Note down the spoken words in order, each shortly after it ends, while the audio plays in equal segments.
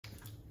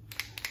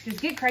Just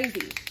get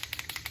crazy.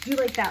 Do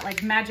like that,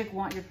 like magic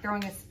wand. You're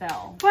throwing a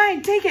spell.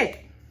 Fine, take it.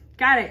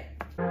 Got it.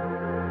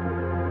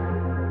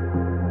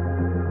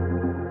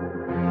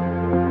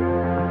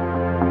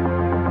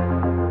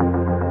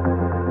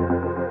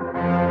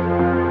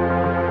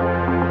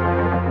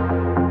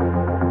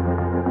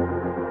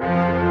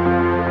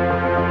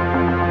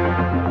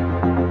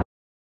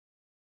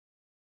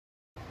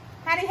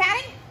 Howdy,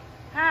 howdy.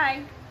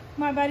 Hi.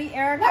 My buddy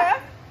Erika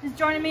is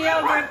joining me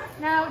over.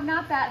 No,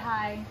 not that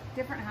high.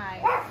 Different high.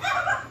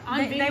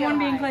 They want to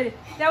be included.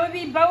 That would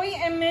be Bowie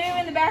and Moo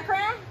in the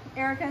background.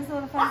 Erika's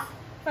little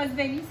fuzz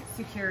babies.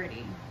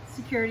 Security.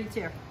 Security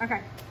too.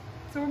 Okay.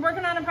 So we're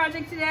working on a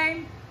project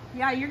today.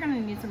 Yeah, you're gonna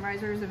need some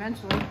risers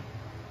eventually.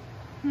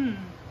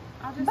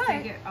 I'll just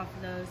take it off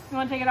of those. You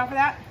want to take it off of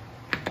that?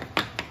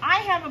 I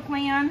have a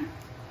plan.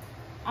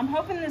 I'm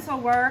hoping this will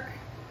work.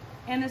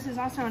 And this is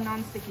also a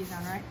non-sticky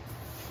zone, right?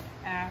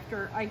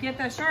 After I get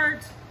the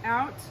shirt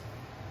out.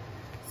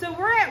 So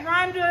we're at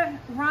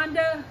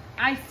Rhonda.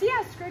 I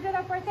screwed it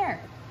up right there.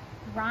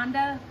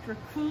 Rhonda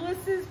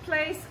Draculis's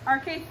place,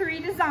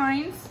 RK3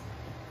 Designs.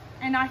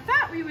 And I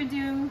thought we would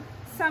do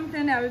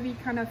something that would be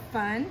kind of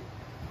fun.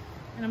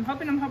 And I'm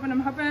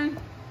hoping.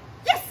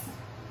 Yes!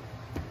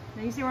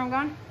 Now you see where I'm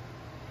going?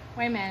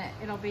 Wait a minute,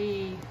 it'll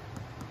be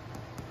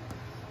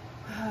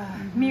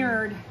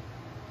mirrored.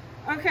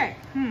 Okay,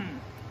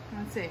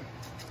 let's see.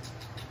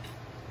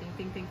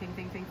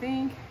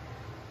 Think.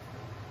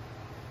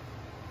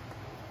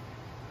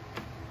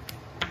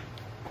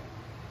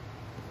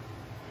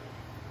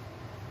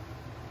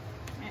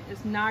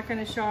 It's not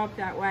going to show up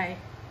that way.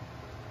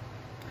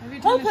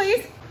 Hold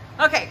please.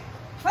 Okay,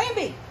 plan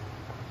B.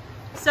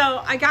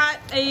 So I got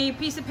a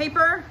piece of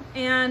paper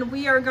and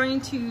we are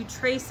going to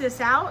trace this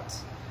out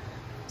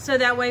so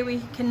that way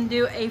we can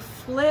do a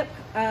flip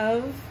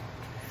of.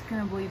 It's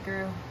gonna bleed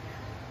through.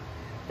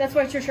 That's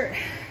what's your shirt.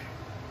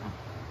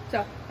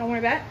 So don't worry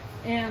about it.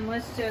 And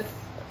let's just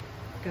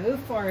go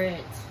for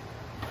it.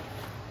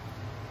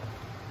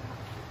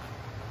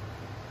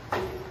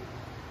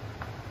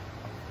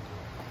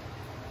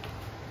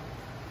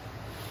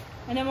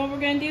 And then what we're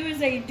going to do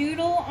is a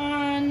doodle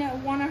on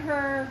one of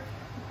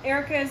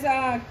Erika's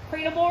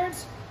cradle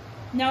boards.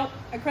 Nope.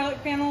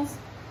 Acrylic panels.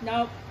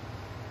 Nope.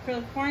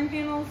 Acrylic pouring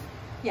panels.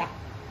 Yeah.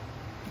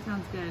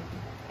 Sounds good.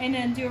 And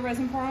then do a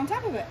resin pour on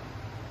top of it.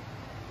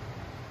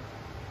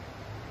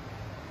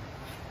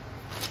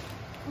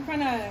 We're going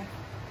to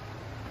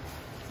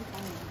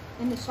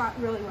in the shot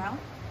really well.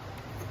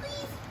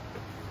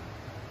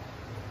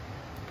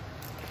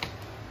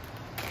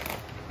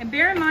 And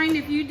bear in mind,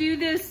 if you do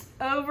this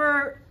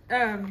over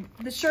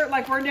the shirt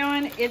like we're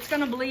doing, it's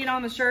gonna bleed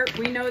on the shirt.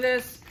 We know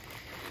this.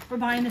 We're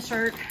buying the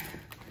shirt.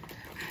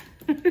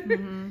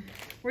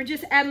 We're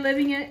just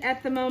ad-libbing it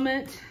at the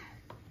moment.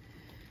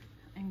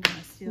 I'm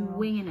gonna steal.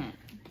 Winging it.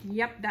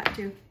 Yep, that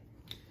too.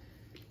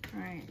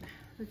 All right,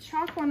 the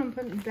chalk one I'm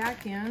putting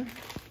back in.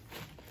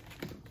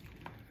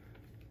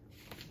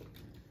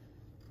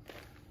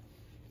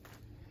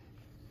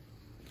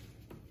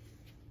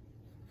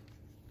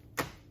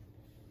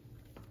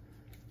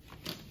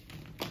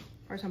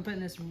 Of course, I'm putting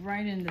this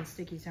right into the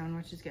sticky zone,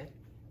 which is good.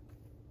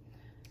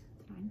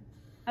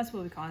 That's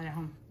what we call it at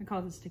home. We call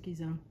it the sticky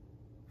zone.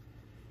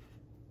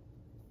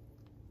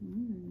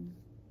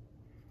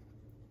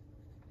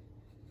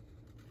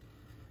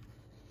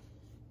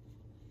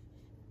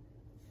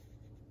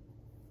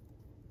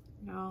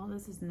 No,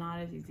 this is not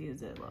as easy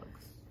as it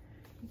looks.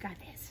 You got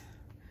this.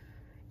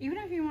 Even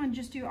if you want to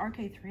just do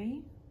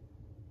RK3,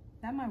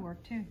 that might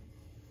work too.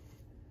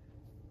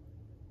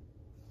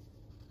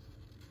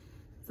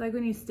 It's like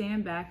when you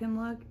stand back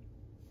and look,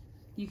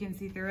 you can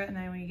see through it, and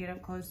then when you get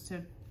up close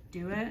to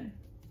do it,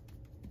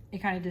 it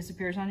kind of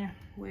disappears on you.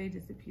 Way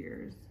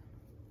disappears.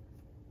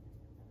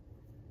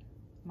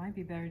 Might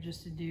be better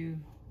just to do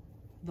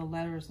the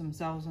letters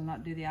themselves and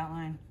not do the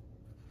outline.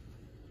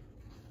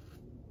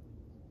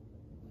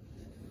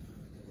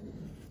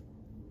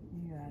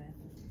 You got it.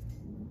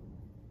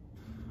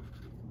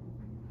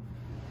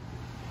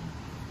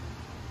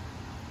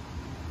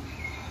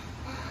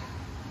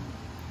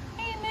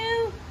 Hey,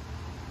 Moo.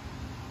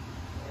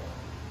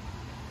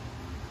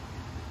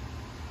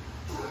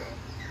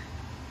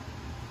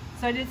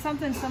 So I did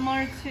something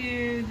similar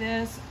to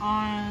this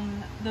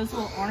on those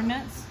little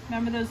ornaments.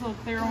 Remember those little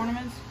clear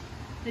ornaments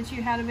that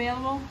you had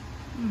available?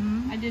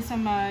 I did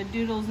some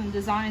doodles and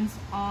designs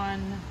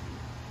on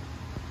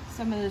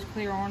some of those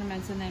clear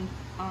ornaments, and then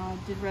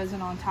did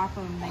resin on top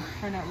of them. They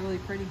turned out really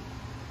pretty.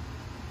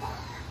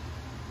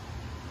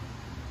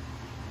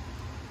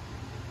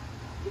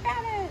 You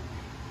got it!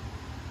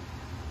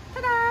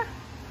 Ta-da!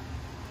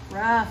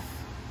 Rough.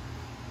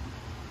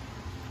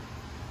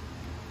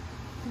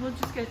 We'll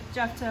just get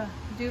Jeff to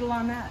doodle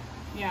on that.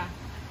 Yeah.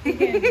 You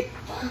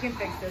can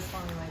fix this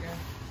for me later.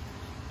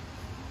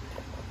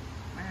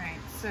 Alright,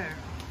 so.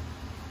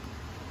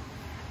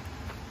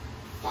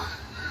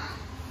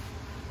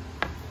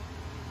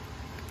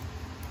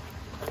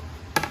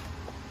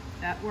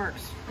 That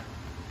works.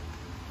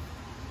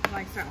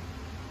 Like so.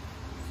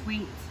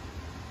 Sweet.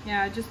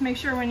 Yeah, just make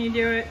sure when you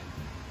do it,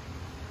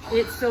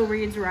 it still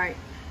reads right.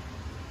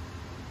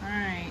 All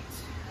right.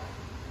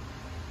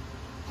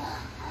 Do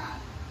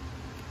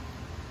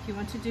you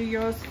want to do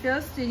yours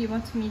first, or do you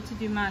want me to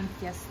do mine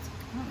first?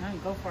 I don't know,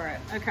 go for it.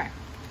 Okay,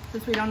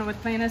 since we don't know what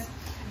the plan is.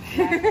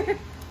 Exactly.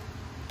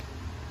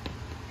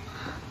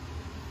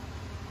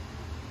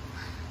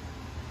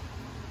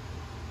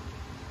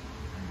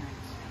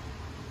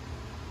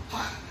 All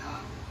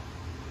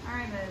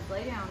right, Liz,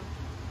 lay down.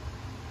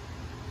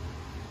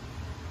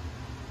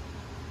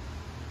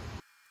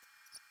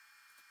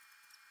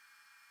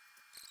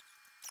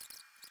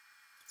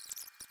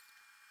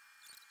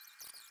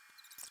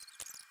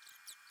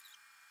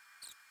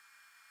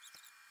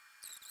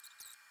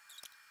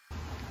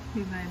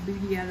 Move my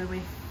booty out of the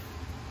way.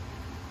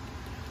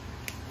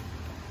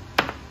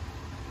 Alright,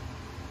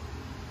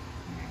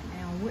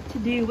 now what to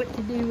do, what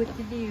to do, what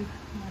to do.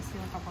 I'm gonna see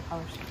a couple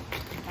colors.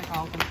 Like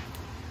all of them.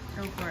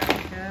 Go for it.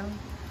 Go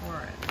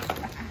for it.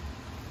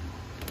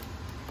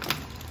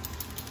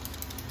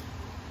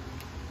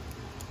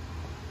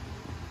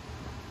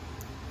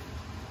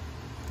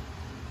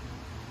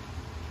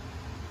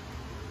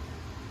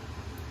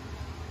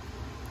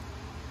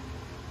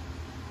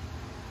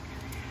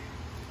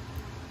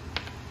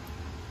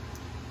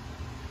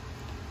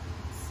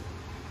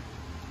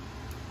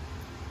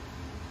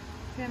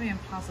 It's gonna be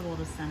impossible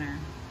to center.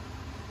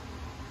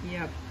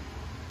 Yep.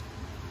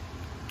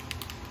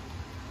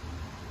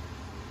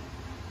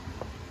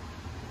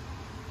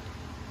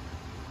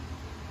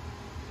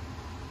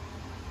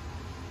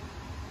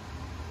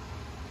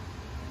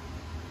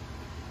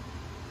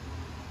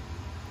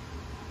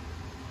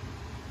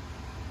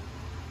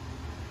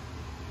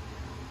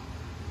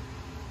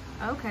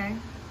 Okay.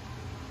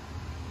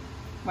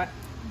 What?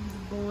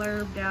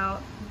 Blurbed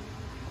out.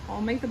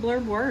 I'll make the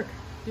blurb work.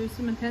 Do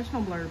some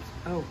intentional blurbs.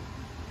 Oh,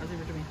 I see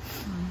what you mean.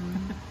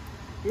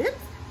 Mm-hmm.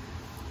 Oops.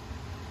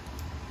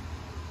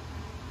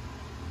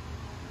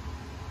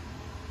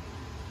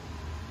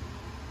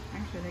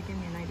 Actually, they give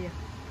me an idea.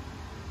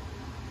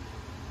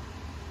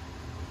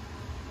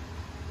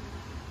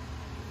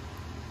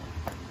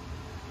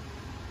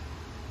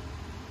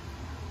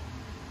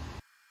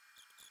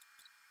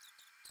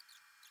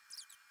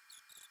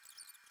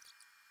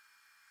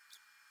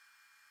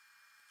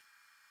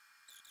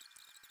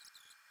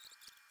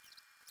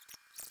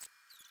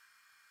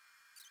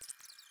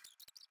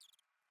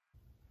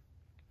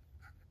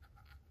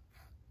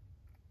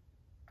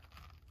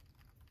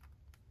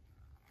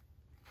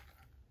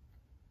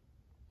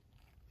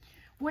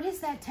 What is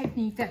that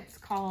technique that's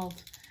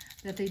called,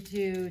 that they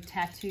do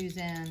tattoos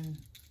in,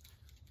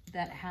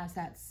 that has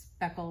that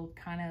speckled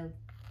kind of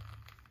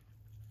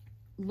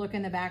look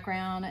in the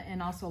background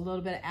and also a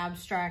little bit of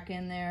abstract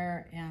in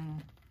there,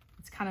 and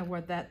it's kind of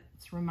what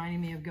that's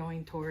reminding me of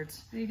going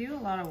towards. They do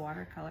a lot of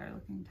watercolor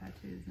looking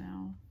tattoos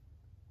now.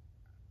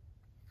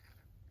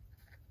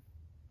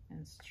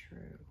 It's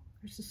true.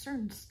 There's a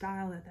certain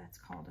style that's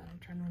called, I'm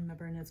trying to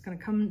remember, and it's going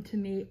to come to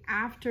me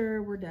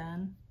after we're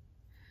done.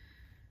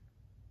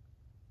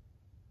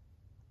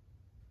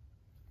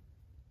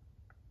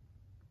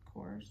 Of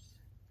course.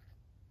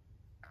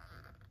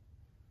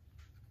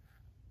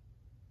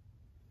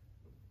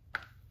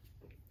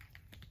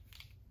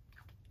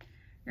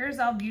 Yours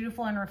all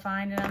beautiful and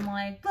refined, and I'm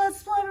like,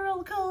 let's splatter all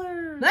the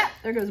colors. Ah,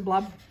 there goes a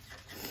blob.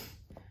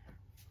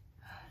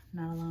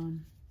 Not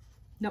alone.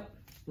 Nope,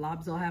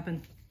 blobs will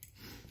happen.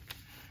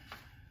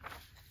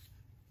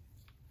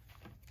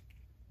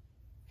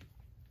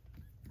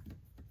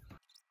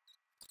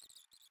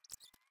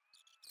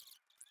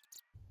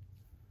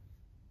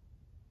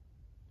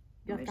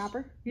 You got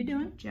copper? You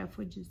doing? Jeff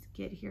would just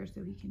get here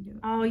so he can do it.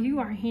 Oh, you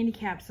are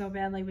handicapped so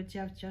badly with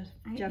Jeff. Jeff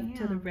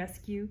to the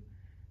rescue.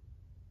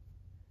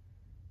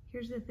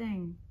 Here's the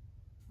thing.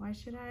 Why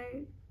should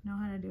I know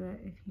how to do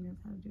it if he knows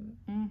how to do it?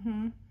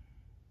 Mm-hmm.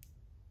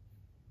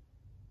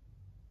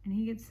 And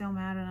he gets so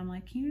mad, and I'm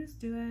like, can you just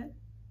do it?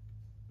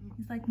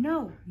 He's like,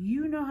 no,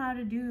 you know how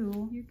to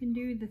do. You can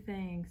do the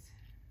things.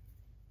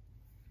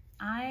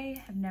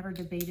 I have never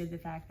debated the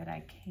fact that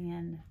I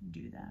can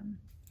do them.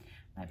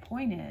 My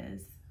point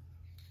is,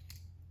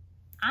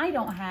 I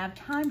don't have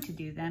time to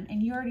do them,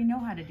 and you already know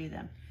how to do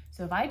them.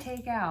 So if I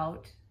take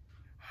out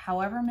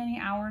however many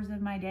hours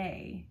of my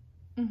day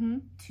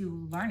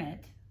to learn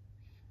it.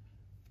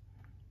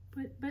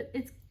 But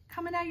it's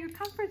coming out of your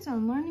comfort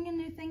zone. Learning a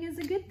new thing is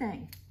a good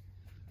thing.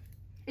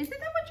 Isn't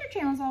that what your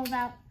channel's all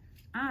about?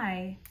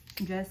 I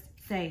am just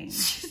saying.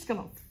 She's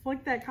gonna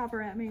flick that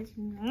copper at me.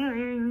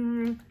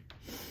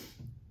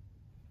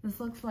 This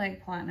looks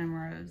like platinum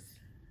rose.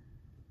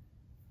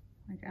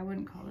 Like, I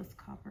wouldn't call this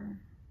copper.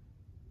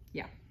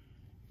 Yeah,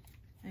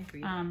 I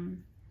agree. I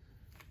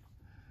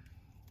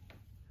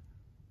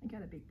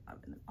got a big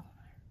blob in the middle.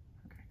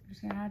 Okay, I'm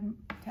just gonna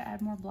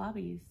add more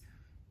blobbies.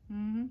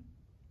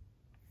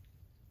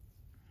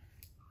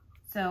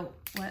 So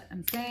what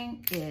I'm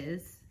saying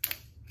is,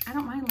 I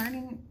don't mind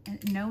learning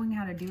and knowing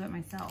how to do it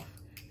myself.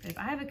 But if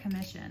I have a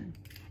commission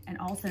and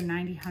also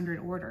 100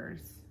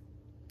 orders,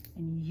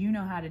 and you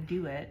know how to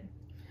do it,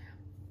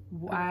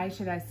 why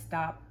should I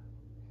stop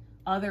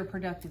other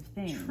productive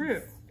things?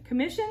 True,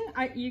 Commission,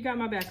 you got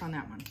my back on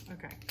that one.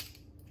 Okay.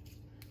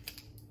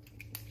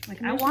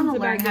 Like I want to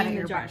learn how to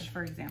airbrush,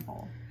 for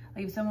example.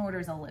 Like if someone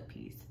orders a lip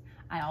piece,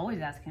 I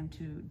always ask him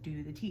to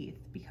do the teeth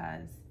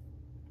because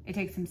it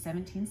takes him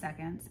 17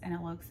 seconds and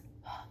it looks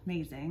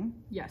amazing.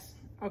 Yes.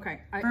 Okay.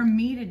 For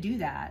me to do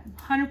that.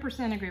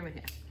 100% agree with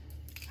you.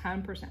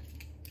 100%.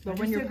 But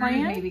when you're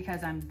playing, playing,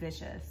 because I'm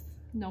vicious.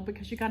 No,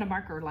 because you got a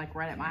marker like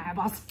right at my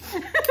eyeballs.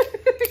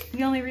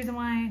 The only reason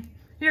why.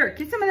 Here,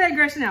 get some of that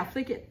aggression out.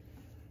 Flick it.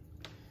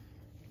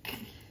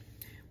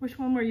 Which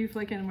one were you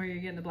flicking where you're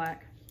getting the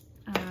black?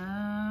 Probably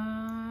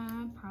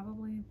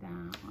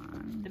that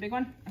one. The big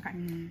one? Okay.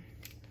 Mm-hmm.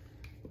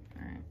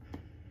 All right.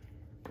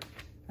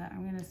 But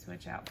I'm gonna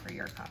switch out for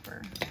your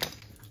copper.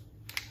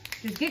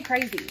 Just get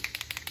crazy.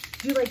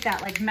 Do like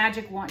that, like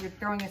magic wand. You're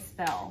throwing a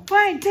spell.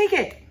 Fine, take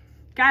it.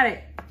 Got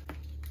it.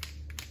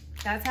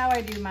 That's how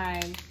I do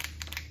the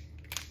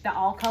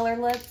all color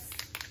lips.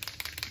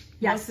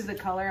 Yes. Most of the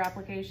color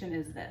application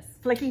is this.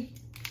 Flicky.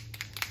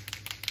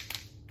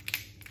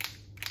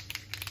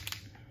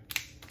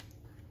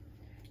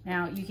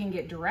 Now you can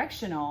get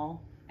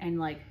directional and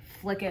like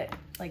flick it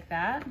like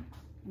that.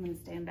 I'm gonna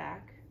stand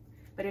back.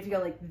 But if you go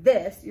like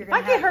this, you're gonna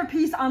If I get her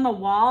piece on the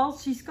wall,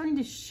 she's going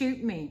to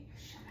shoot me.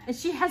 And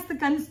she has the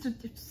guns to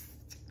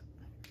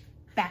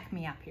back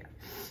me up here.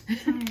 I'm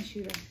trying to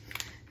shoot her.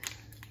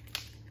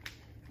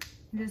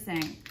 I'm just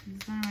saying,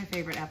 it's one of my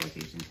favorite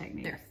application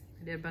techniques. There,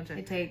 I did a bunch of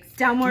it takes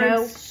downward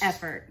no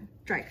effort.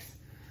 Strikes.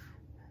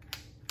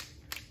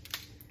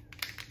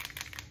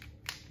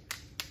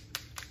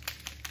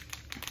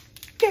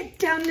 Get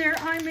down there,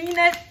 I mean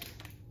it.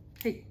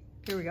 Hey,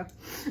 here we go.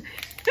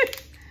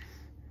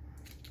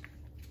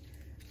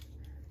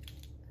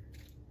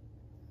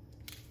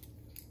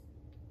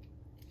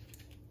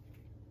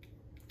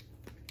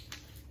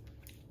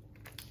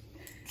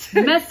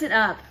 Messed it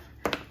up.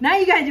 Now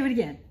you gotta do it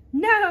again.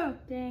 No.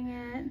 Dang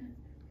it.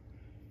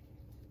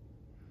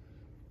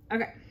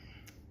 Okay.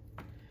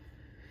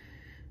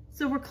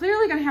 So we're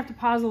clearly gonna have to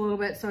pause a little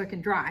bit so it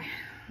can dry.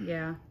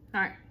 Yeah. All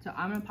right, so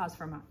I'm gonna pause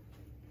for a moment.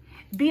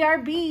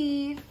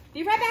 BRB.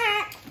 Be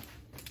right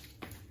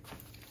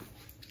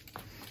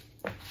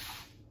back.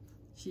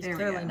 She's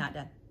clearly not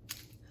done.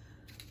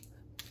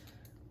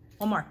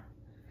 One more.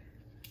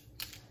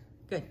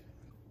 Good.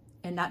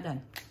 And not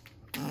done.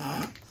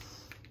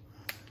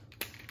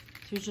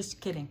 She was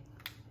just kidding.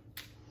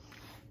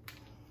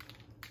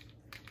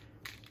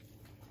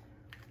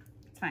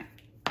 It's fine.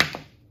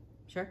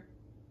 Sure?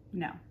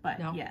 No, but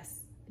No. yes.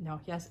 No,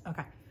 yes,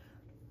 okay.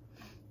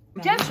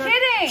 Just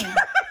kidding.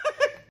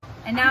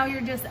 And now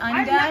you're just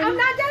undone? I'm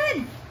not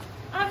done.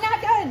 I'm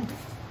not done.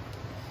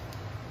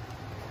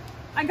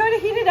 I go to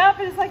heat it up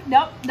and it's like,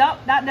 nope, nope,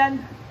 not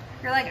done.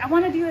 You're like, I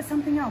want to do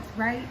something else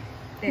right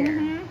there.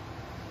 Mm-hmm.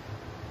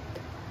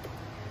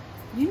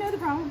 You know the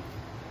problem.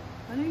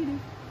 I know you do.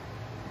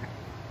 Okay.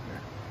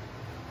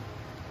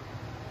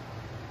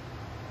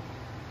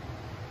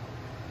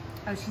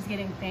 Oh, she's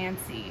getting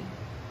fancy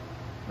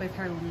with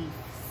her leaves.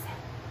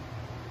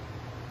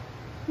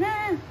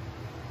 Nah.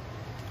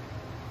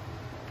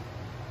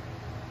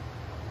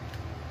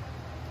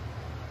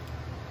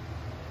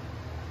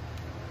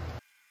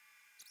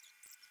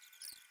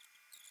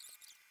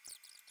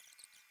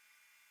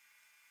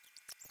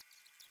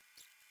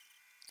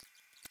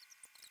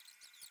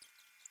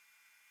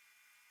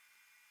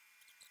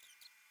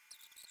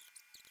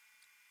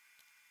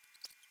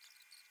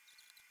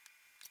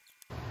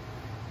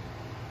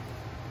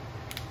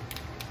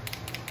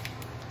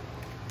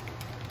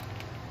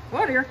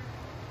 Oh dear.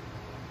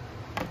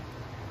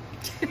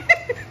 You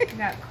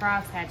got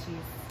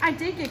crosshatchies. I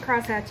did get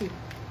crosshatchy.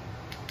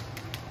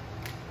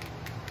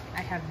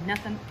 I have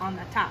nothing on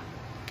the top.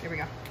 There we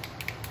go.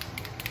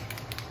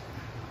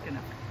 Good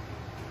enough.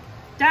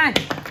 Done.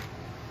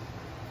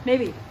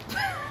 Maybe.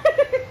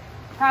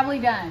 Probably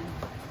done.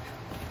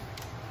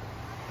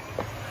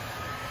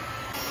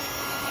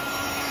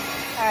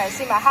 All right,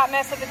 see my hot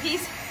mess of the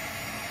piece?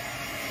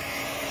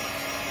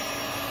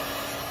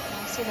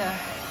 You see the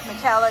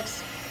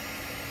metallics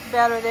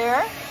better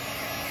there.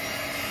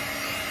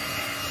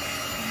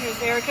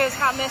 Here's Erika's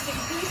hot mess of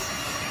the piece.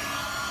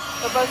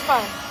 They're both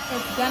fun.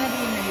 It's gonna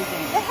be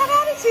amazing They have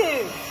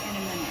attitude. in a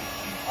minute.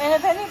 And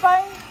if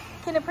anybody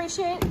can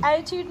appreciate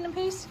attitude in a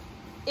piece,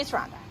 it's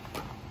Rhonda.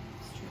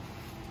 It's true.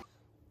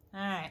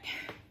 All right.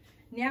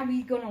 Now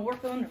we're gonna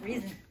work on the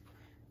resin.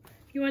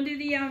 You wanna do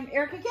the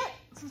Erika kit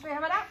since we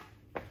have it out?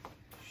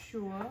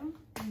 Sure.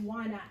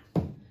 Why not?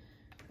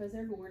 Because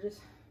they're gorgeous.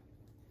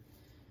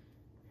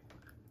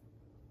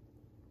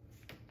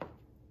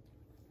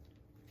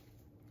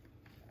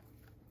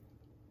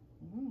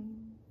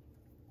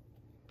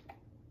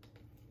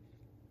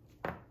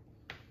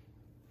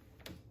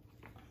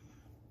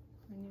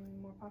 Any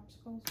more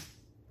popsicles?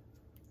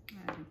 I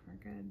think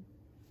we're good.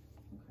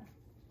 Okay.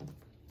 And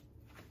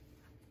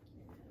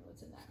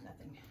what's in that?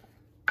 Nothing.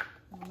 I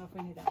don't know if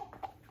we need that.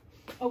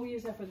 Oh, we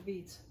use that for the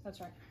beads. That's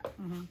right.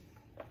 Mm-hmm.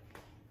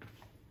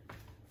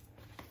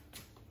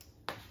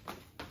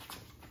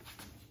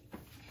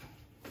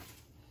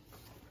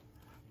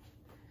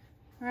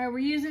 All right, we're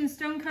using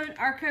Stone Coat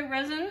Art Coat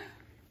resin.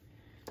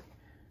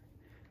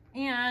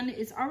 And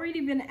it's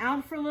already been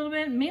out for a little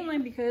bit, mainly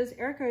because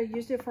Erika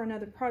used it for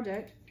another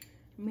project.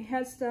 And we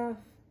had stuff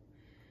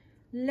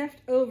left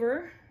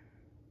over.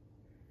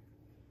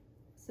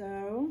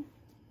 So,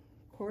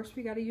 of course,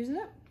 we got to use it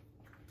up.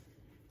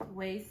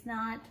 Waste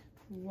not,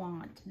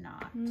 want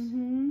not.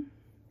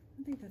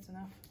 I think that's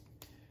enough.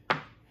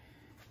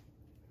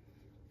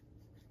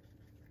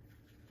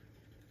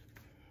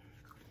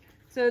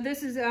 So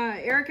this is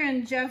Erika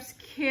and Jeff's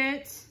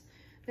kit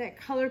that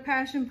Color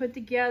Passion put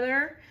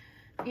together.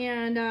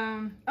 And,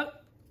 oh,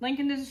 link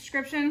in the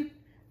description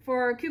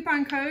for a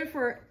coupon code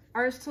for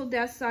Artist Till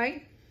Death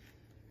site.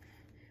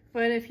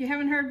 But if you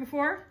haven't heard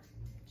before,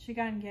 she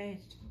got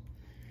engaged.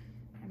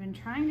 I've been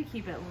trying to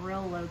keep it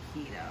real low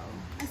key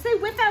though. I say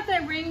without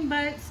that ring,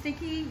 but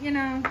sticky, you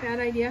know, bad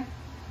idea.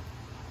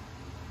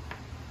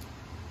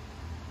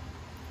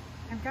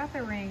 I've got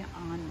the ring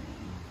on me.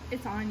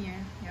 It's on you,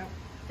 yep,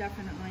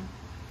 definitely.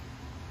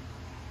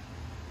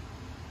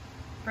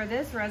 For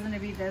this resin to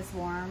be this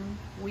warm,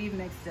 we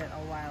mixed it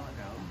a while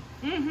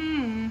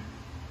ago.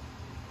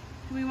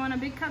 Do we want a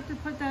big cup to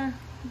put the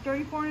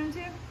dirty pour into?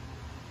 You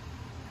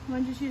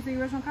want to just use the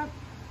original cup?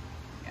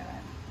 Yeah.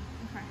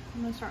 Okay,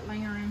 I'm gonna start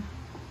layering.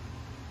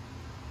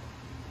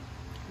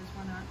 Because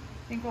why not?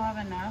 Think we'll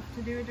have enough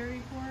to do a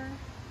dirty pour?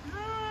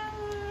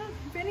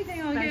 If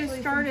anything, I'll get it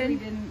Especially started. since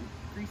we didn't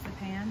grease the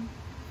pan.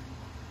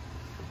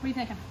 What are you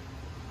thinking?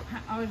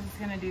 I was just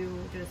gonna do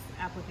just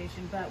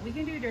application, but we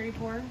can do a dirty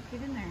pour.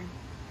 Get in there.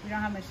 We don't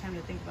have much time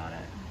to think about it.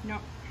 No.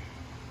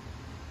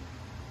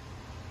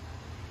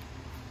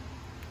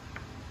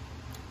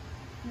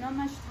 Not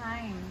much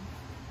time.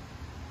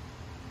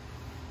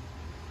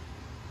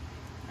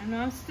 And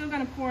I'm still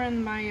gonna pour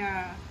in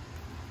my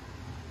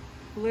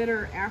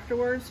glitter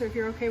afterwards. So if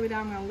you're okay with that,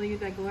 I'm gonna leave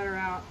that glitter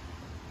out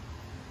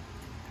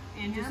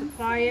and just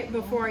apply it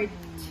before I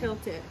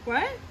tilt it.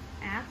 What?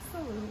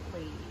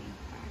 Absolutely.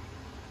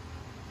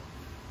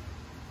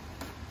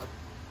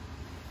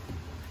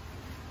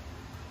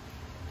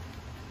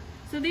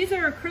 So these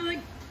are acrylic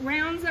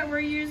rounds that we're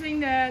using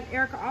that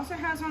Erika also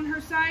has on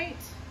her site.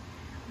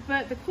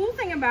 But the cool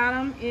thing about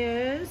them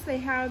is they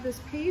have this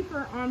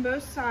paper on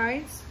both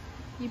sides.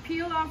 You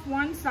peel off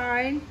one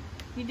side,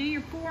 you do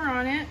your pour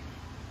on it,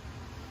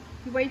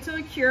 you wait till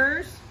it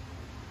cures,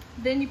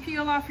 then you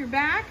peel off your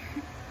back,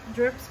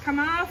 drips come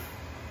off,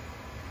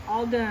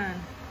 all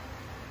done.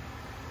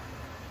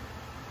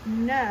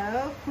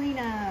 No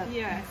cleanup.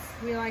 Yes,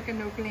 we like a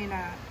no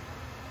cleanup.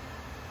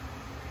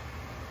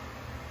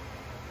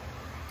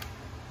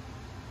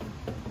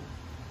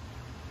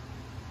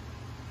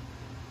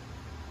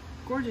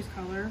 Gorgeous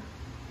color.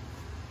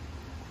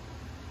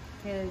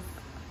 Because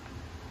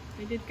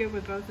They did good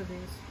with both of these.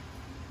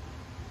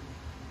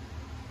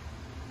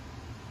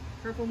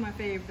 Purple my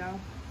fave though,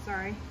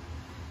 sorry.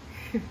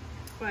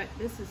 But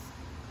this is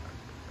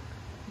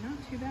not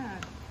too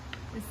bad.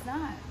 it's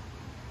not.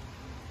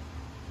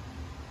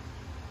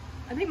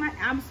 I think my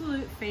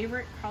absolute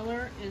favorite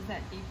color is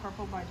that deep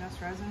purple by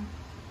Just Resin.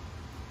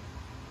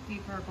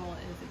 Deep purple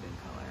is a good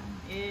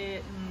color.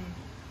 It,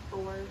 For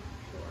sure.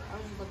 I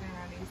was just looking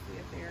around to see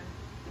if they're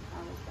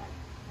on this back.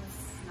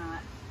 It's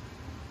not.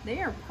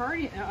 they are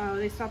party. Uh oh,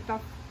 they stopped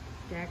off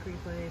daiquiri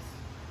place.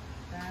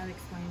 That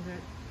explains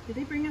it. Did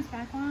they bring us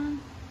back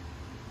one?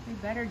 They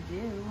better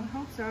do. I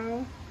hope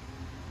so.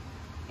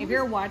 If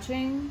you're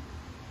watching,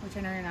 which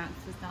I know you're not,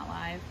 because it's not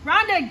live.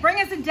 Rhonda, bring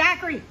us a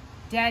daiquiri.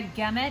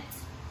 Dadgummit.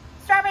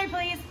 Strawberry,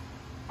 please.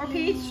 Or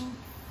peach.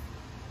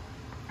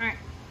 All right,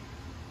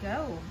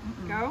 Go.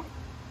 go.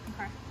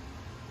 Okay.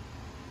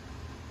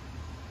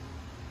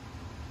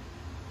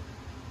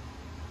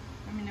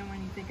 Let me know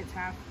when you think it's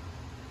half.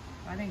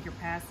 I think you're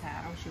past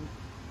half. Oh shoot.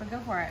 But go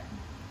for it.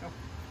 Go.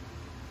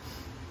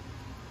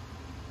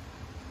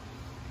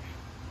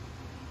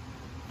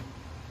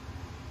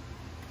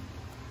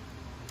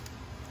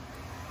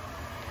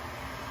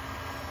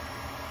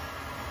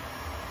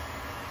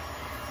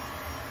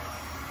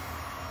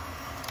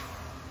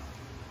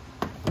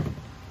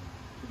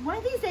 One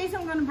of these days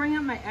I'm going to bring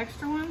out my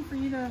extra one for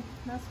you to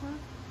mess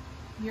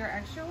with. Your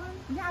extra one?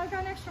 Yeah, I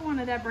got an extra one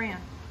of that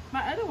brand.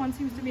 My other one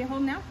seems to be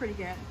holding out pretty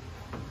good.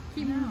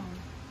 Keep No.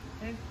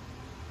 It's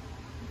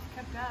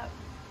kept up.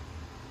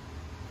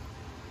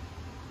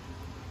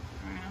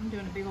 Alright, I'm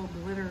doing a big old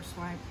glitter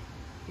swipe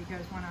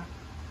because why not?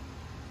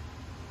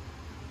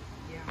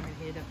 Yeah, I'm going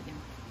to hit it up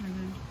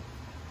again.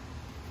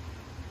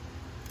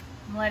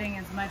 I'm letting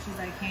as much as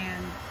I can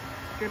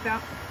Drip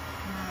out.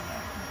 out of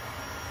it.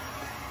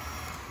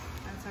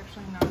 That's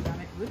actually not done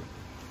it. Whoop.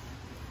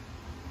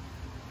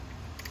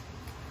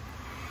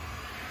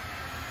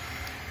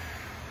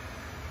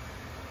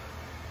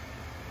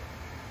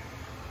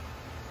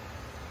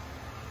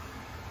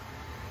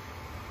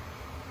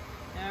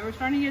 Now we're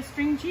starting to get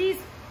string cheese.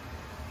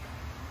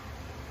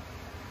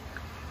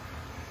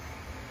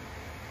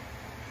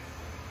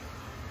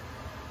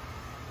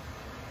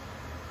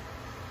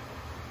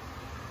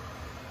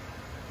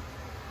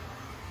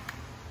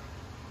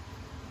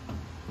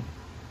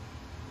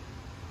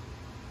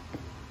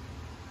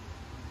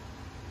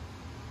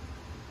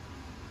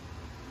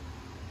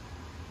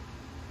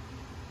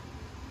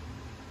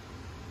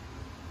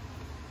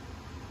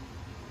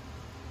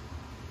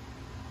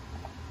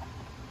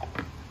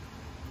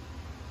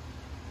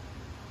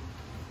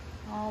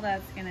 all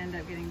that's gonna end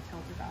up getting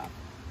tilted off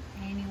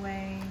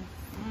anyway.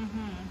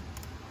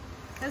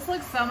 This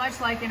looks so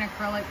much like an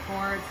acrylic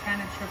pour. It's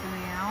kind of tripping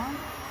me out a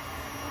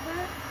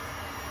little bit.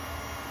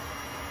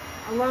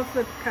 I love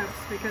flip cups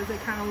because they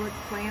kind of look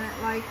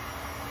planet-like,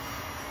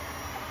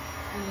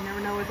 and you never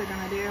know what they're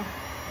gonna do.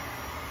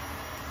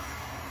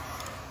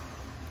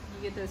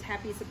 You get those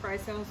happy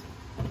surprise sales.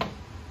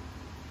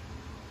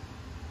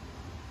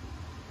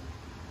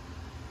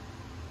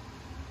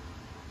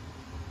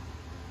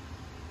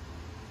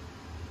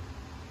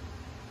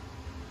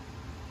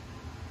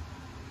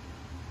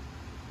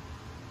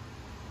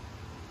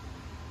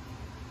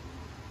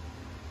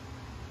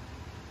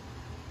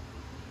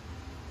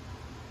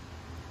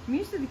 I'm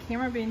used to the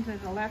camera being to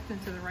the left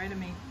and to the right of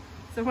me.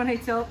 So when I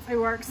tilt, it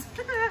works.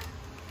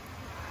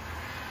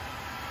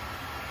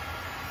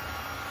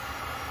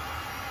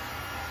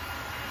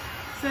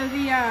 So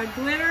the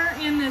glitter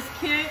in this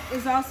kit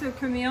is also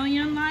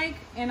chameleon-like,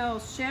 and it'll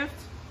shift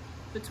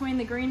between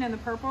the green and the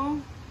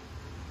purple.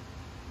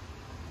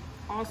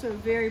 Also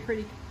very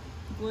pretty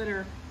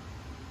glitter.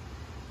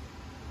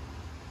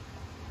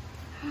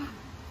 I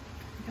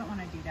don't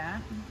want to do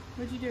that.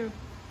 What'd you do?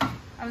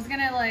 I was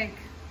gonna like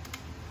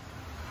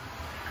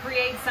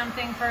create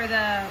something for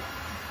the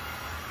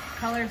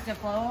colors to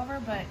flow over,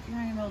 but you're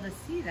not gonna be able to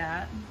see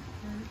that.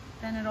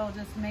 Then it'll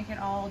just make it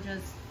all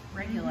just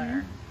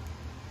regular.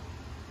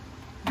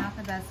 Not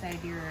the best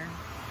idea.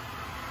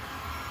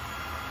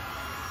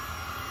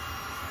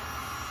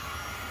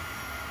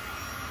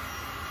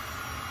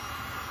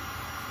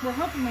 We're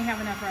hoping we have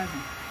enough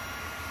resin.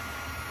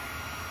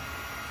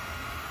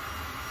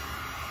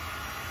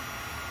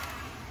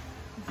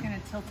 I'm just gonna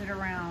tilt it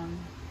around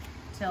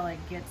till it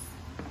gets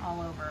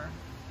all over.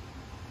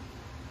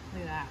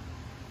 Look at that.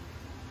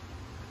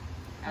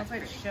 I hope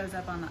it shows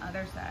up on the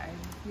other side.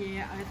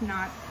 Yeah, if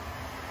not.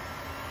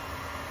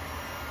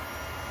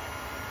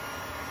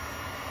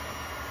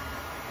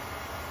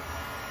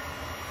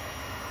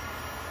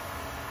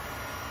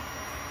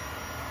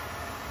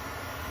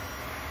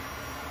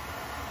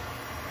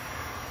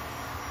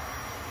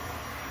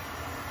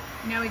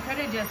 You know, we could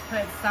have just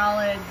put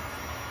solid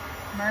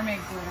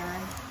mermaid glitter.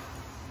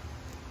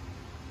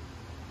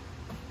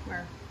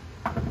 Where?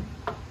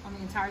 On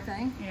the entire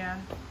thing? Yeah.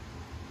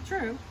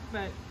 True,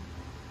 but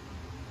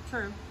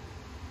true.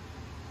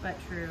 But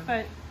true.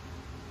 But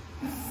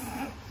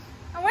I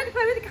wanted to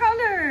play with the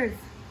colors.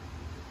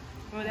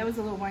 Oh, that was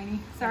a little whiny.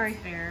 Sorry.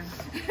 That's fair.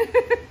 It's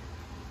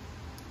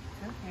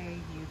okay.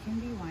 You can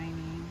be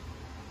whiny.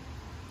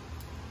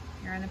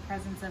 You're in the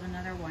presence of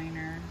another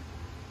whiner.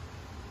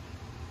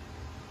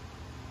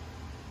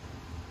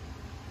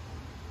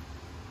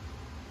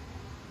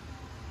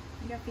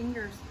 You got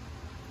fingers.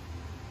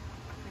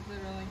 Like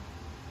literally.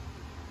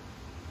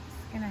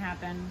 It's gonna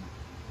happen.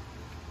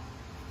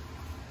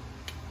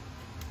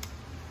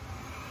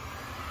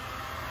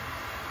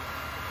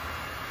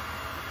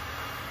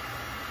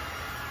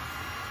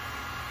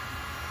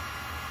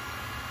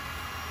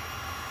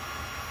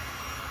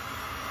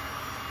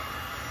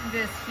 I'm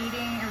just heating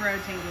and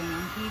rotating,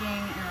 and heating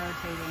and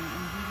rotating,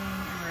 and heating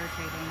and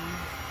rotating.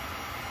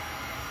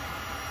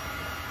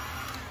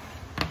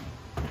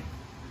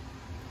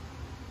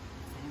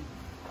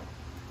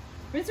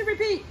 Rinse and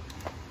repeat.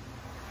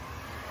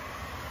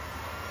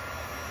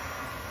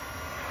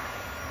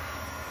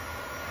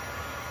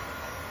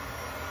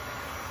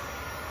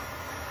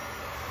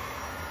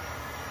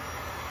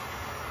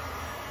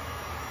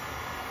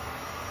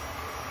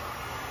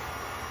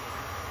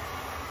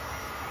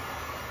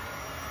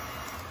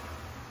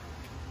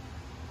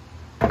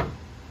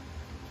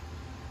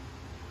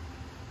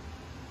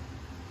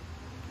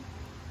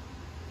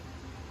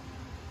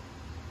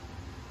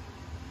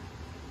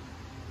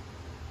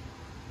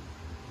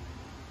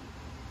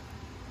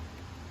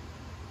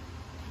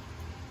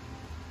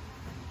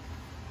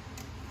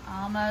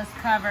 Almost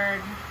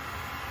covered.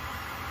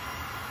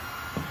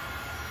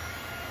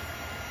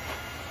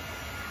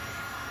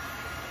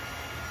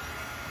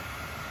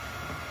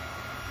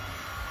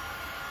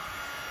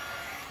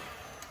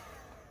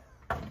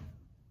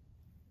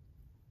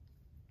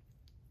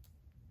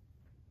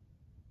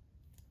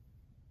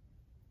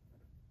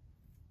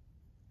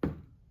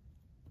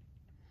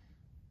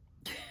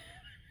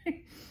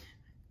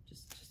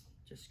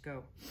 Just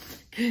go.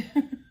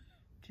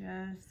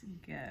 Just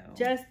go.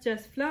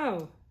 Just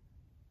flow.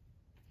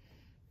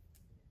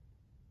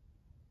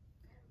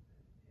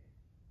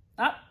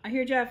 Oh, I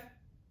hear Jeff.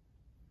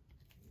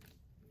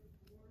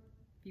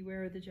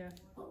 Beware of the Jeff.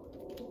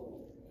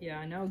 Yeah,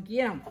 I know.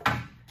 Get him.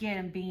 Get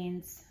him,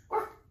 Beans.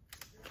 I'm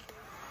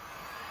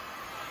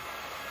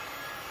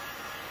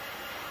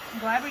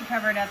glad we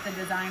covered up the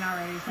design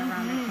already, so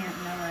Rhonda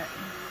can't know it.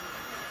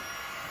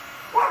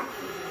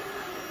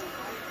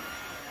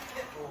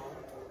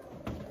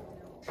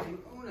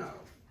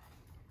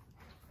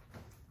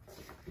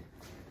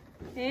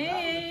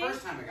 Hey. That was the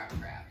first time I got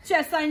grabbed.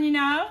 Just letting you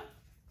know,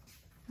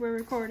 we're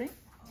recording.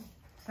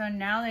 So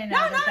now they know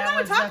No, that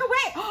was talk the...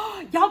 away.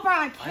 Y'all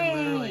brought cake. I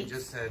literally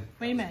just said,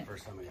 Wait a minute. The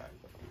first time I got it.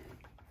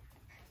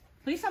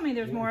 Please tell me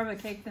there's more of a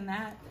cake than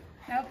that.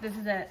 Nope, this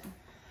is it.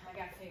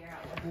 gotta figure out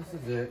what This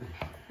is it.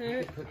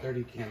 I could put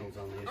 30 candles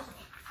on these.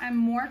 I'm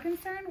more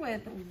concerned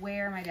with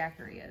where my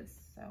daiquiri is,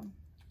 so.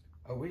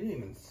 Oh, we didn't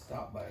even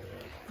stop by there.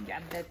 Yeah,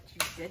 I bet you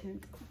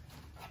didn't.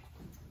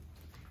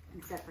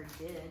 Except for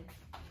did.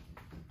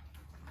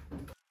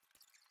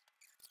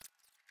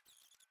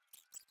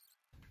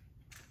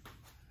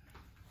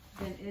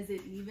 Then is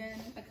it even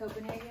a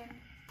Copenhagen?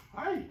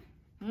 Hi.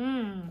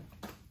 Mmm.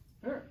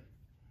 Here.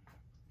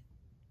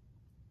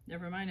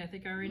 Never mind, I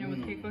think I already know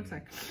what the cake looks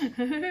like.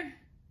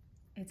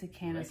 It's a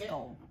can of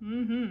skull.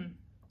 Mm-hmm.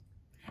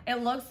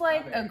 It looks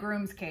like a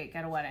groom's cake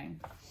at a wedding.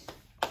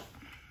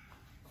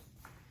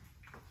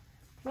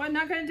 What,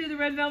 not gonna do the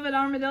red velvet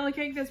armadillo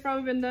cake that's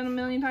probably been done a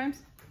million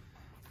times?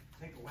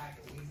 Take a whack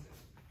at least.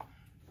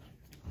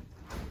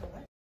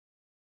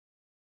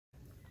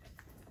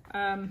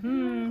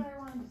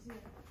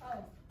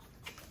 Oh.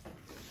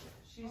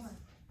 She's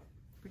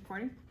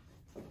recording?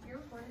 You're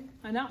recording?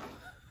 I know.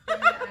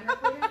 I'm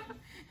recording?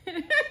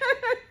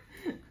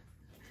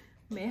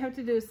 May have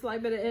to do a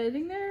slight bit of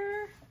editing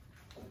there.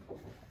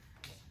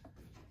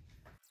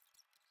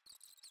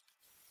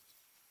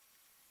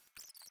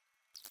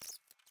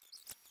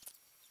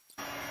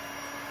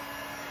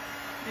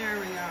 There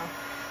we go.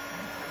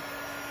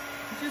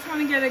 Just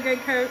want to get a good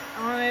coat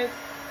on it.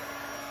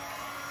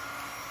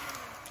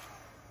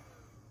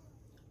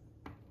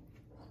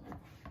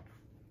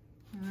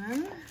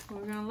 And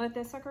we're gonna let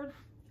that sucker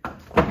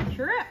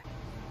cure it.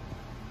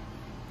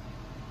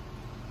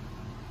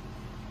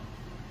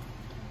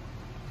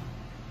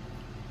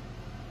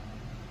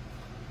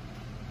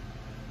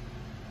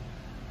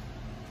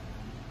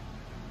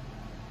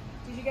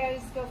 Did you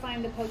guys go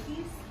find the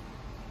pokies?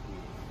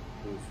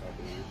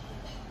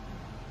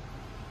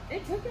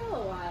 It took a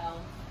little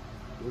while.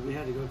 Well, we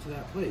had to go to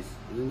that place,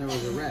 and then there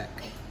was a wreck.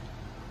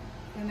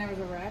 And there was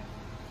a wreck?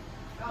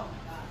 Oh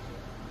my gosh.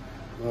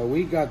 Well,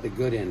 we got the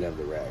good end of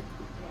the wreck.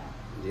 Yeah.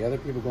 The other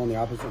people going the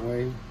opposite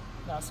way.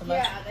 Not so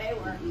much. Yeah, they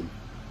were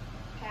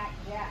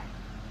packed jack.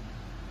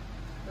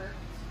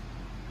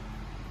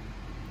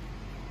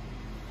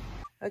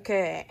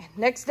 Okay,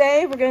 next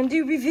day we're gonna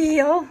do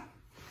reveal.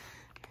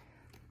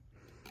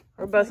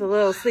 We're both a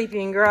little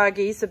sleepy and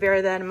groggy, so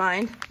bear that in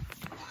mind.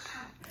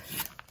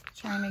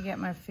 Trying to get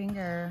my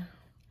finger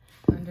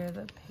under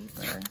the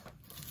paper.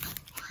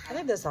 I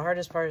think that's the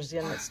hardest part, is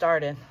getting it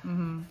started.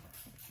 Mm-hmm.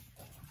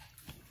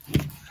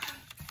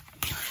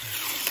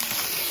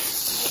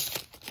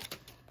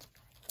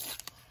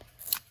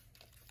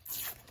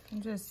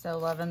 I'm just so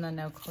loving the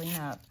no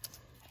cleanup.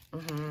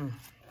 Mm-hmm.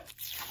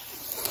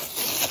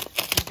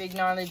 Big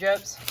gnarly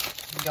drips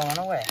going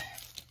away.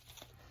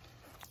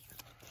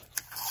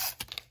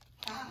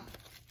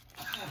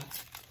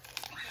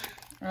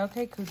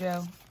 Okay,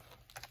 Cujo.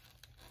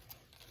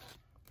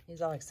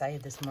 He's all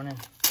excited this morning.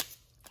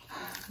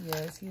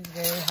 Yes, he's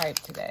very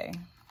hyped today.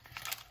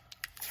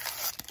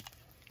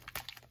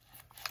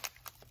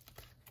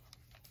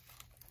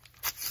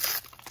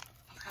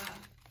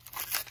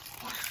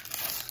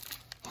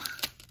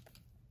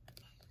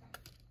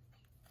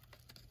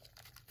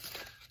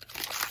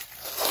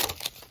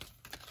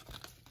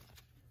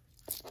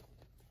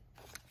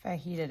 If I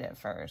heated it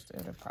first, it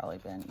would have probably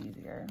been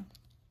easier.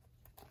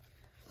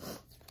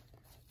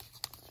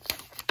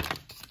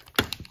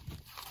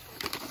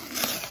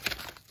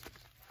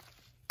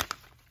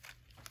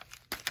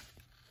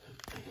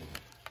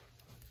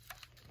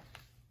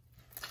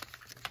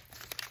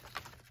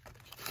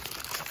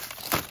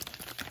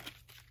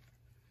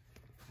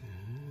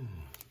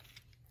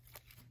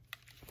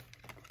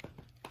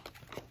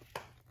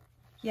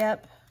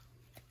 Yep.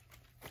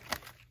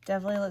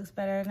 Definitely looks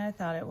better than I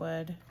thought it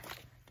would.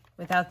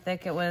 With how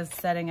thick it was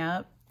setting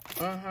up.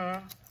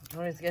 Mm-hmm.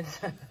 I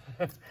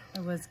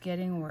was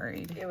getting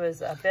worried. It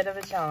was a bit of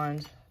a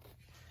challenge.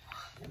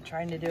 I'm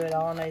trying to do it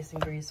all nice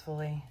and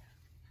gracefully.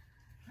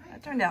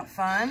 That turned out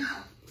fun.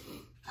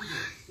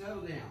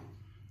 Settle down.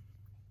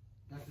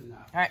 That's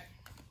enough. All right,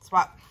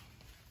 swap.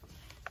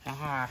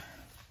 Aha.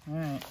 All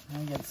right,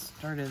 now get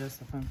started. That's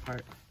the fun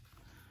part.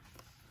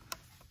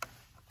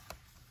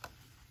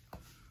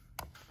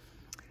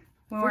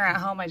 When we're at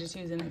home, I just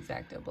use an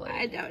X-Acto blade.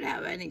 I don't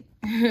have any.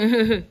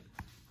 Like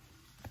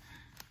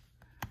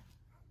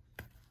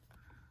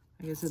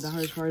I said, the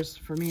hardest part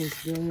for me is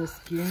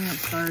just getting it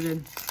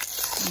started.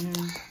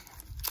 Mm-hmm.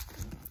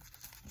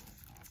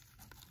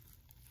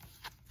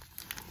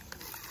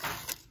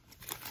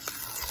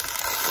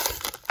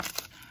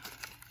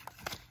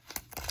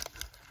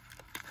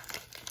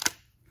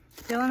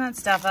 Filling that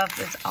stuff up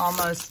is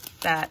almost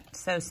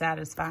so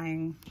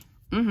satisfying.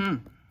 Mm-hmm.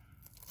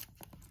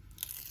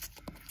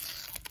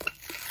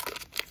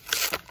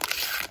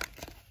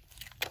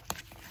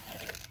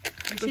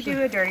 We should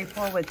do a dirty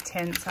pour with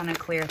tints on a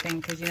clear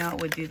thing, because you know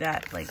it would do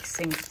that like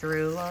sink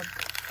through look.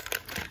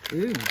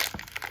 Ooh.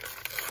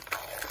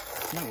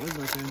 That would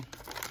look good.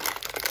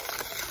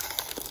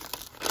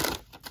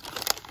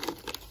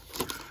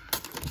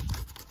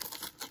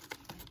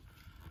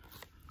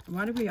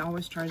 Why do we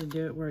always try to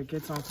do it where it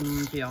gets off in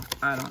the peel?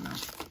 I don't know.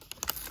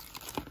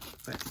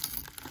 But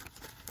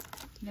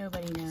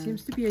nobody knows.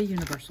 seems to be a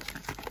universal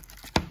thing.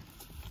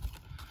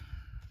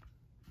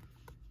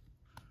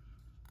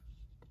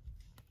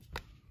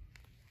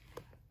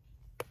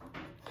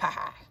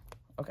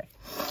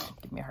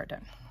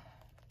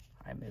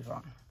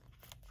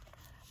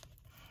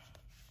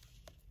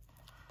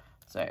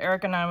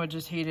 Erika and I would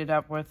just heat it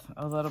up with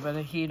a little bit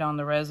of heat on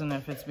the resin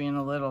if it's being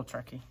a little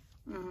tricky.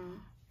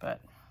 But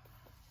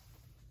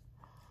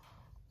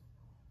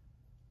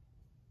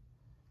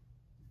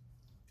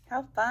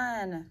How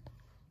fun.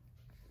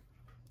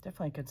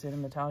 definitely could see the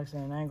metallics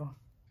at an angle.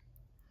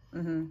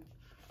 Mm-hmm.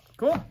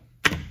 Cool.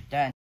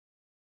 Done.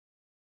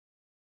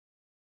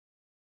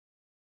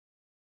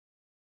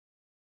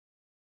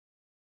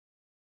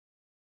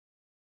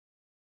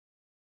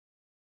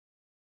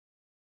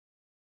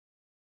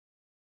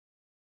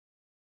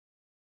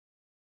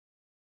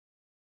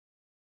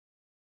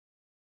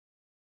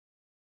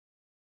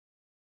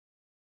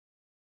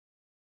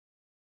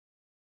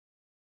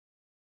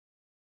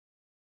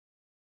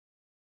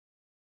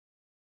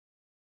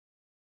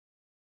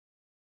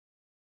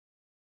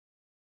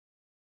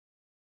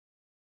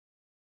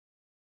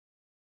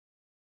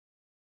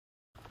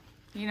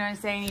 You know,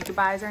 say any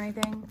goodbyes or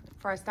anything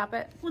before I stop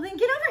it? Well, then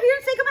get over here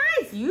and say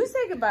goodbyes. You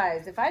say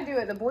goodbyes. If I do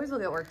it, the boys will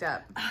get worked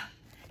up.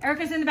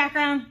 Erika's in the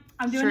background.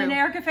 I'm doing True. an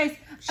Erika face.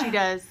 She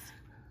does.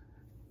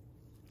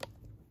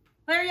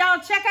 There, y'all,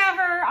 check out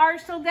her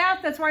Art Still Death.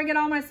 That's where I get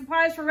all my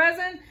supplies for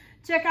resin.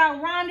 Check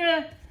out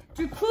Rhonda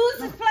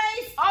Ducluz's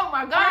place. Oh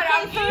my God.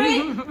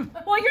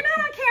 RK3. Well, you're not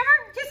on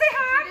camera. Just say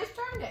hi. Just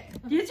turned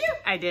it. Did you?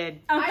 I did.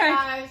 Okay.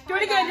 Hi, guys. Do it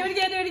Hi, again. guys. Do it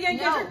again. Do it again.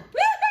 No.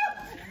 Woo!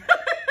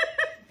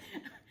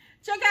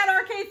 Check out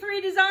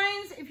RK3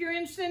 Designs if you're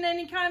interested in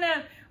any kind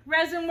of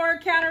resin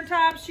work,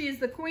 countertops. She is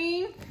the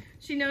queen.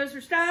 She knows her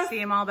stuff. See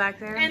them all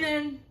back there? And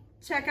then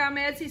check out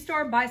my Etsy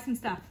store, buy some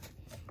stuff.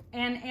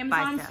 And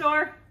Amazon stuff.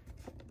 store.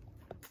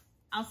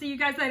 I'll see you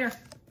guys later.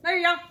 Later,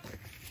 y'all.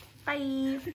 Bye.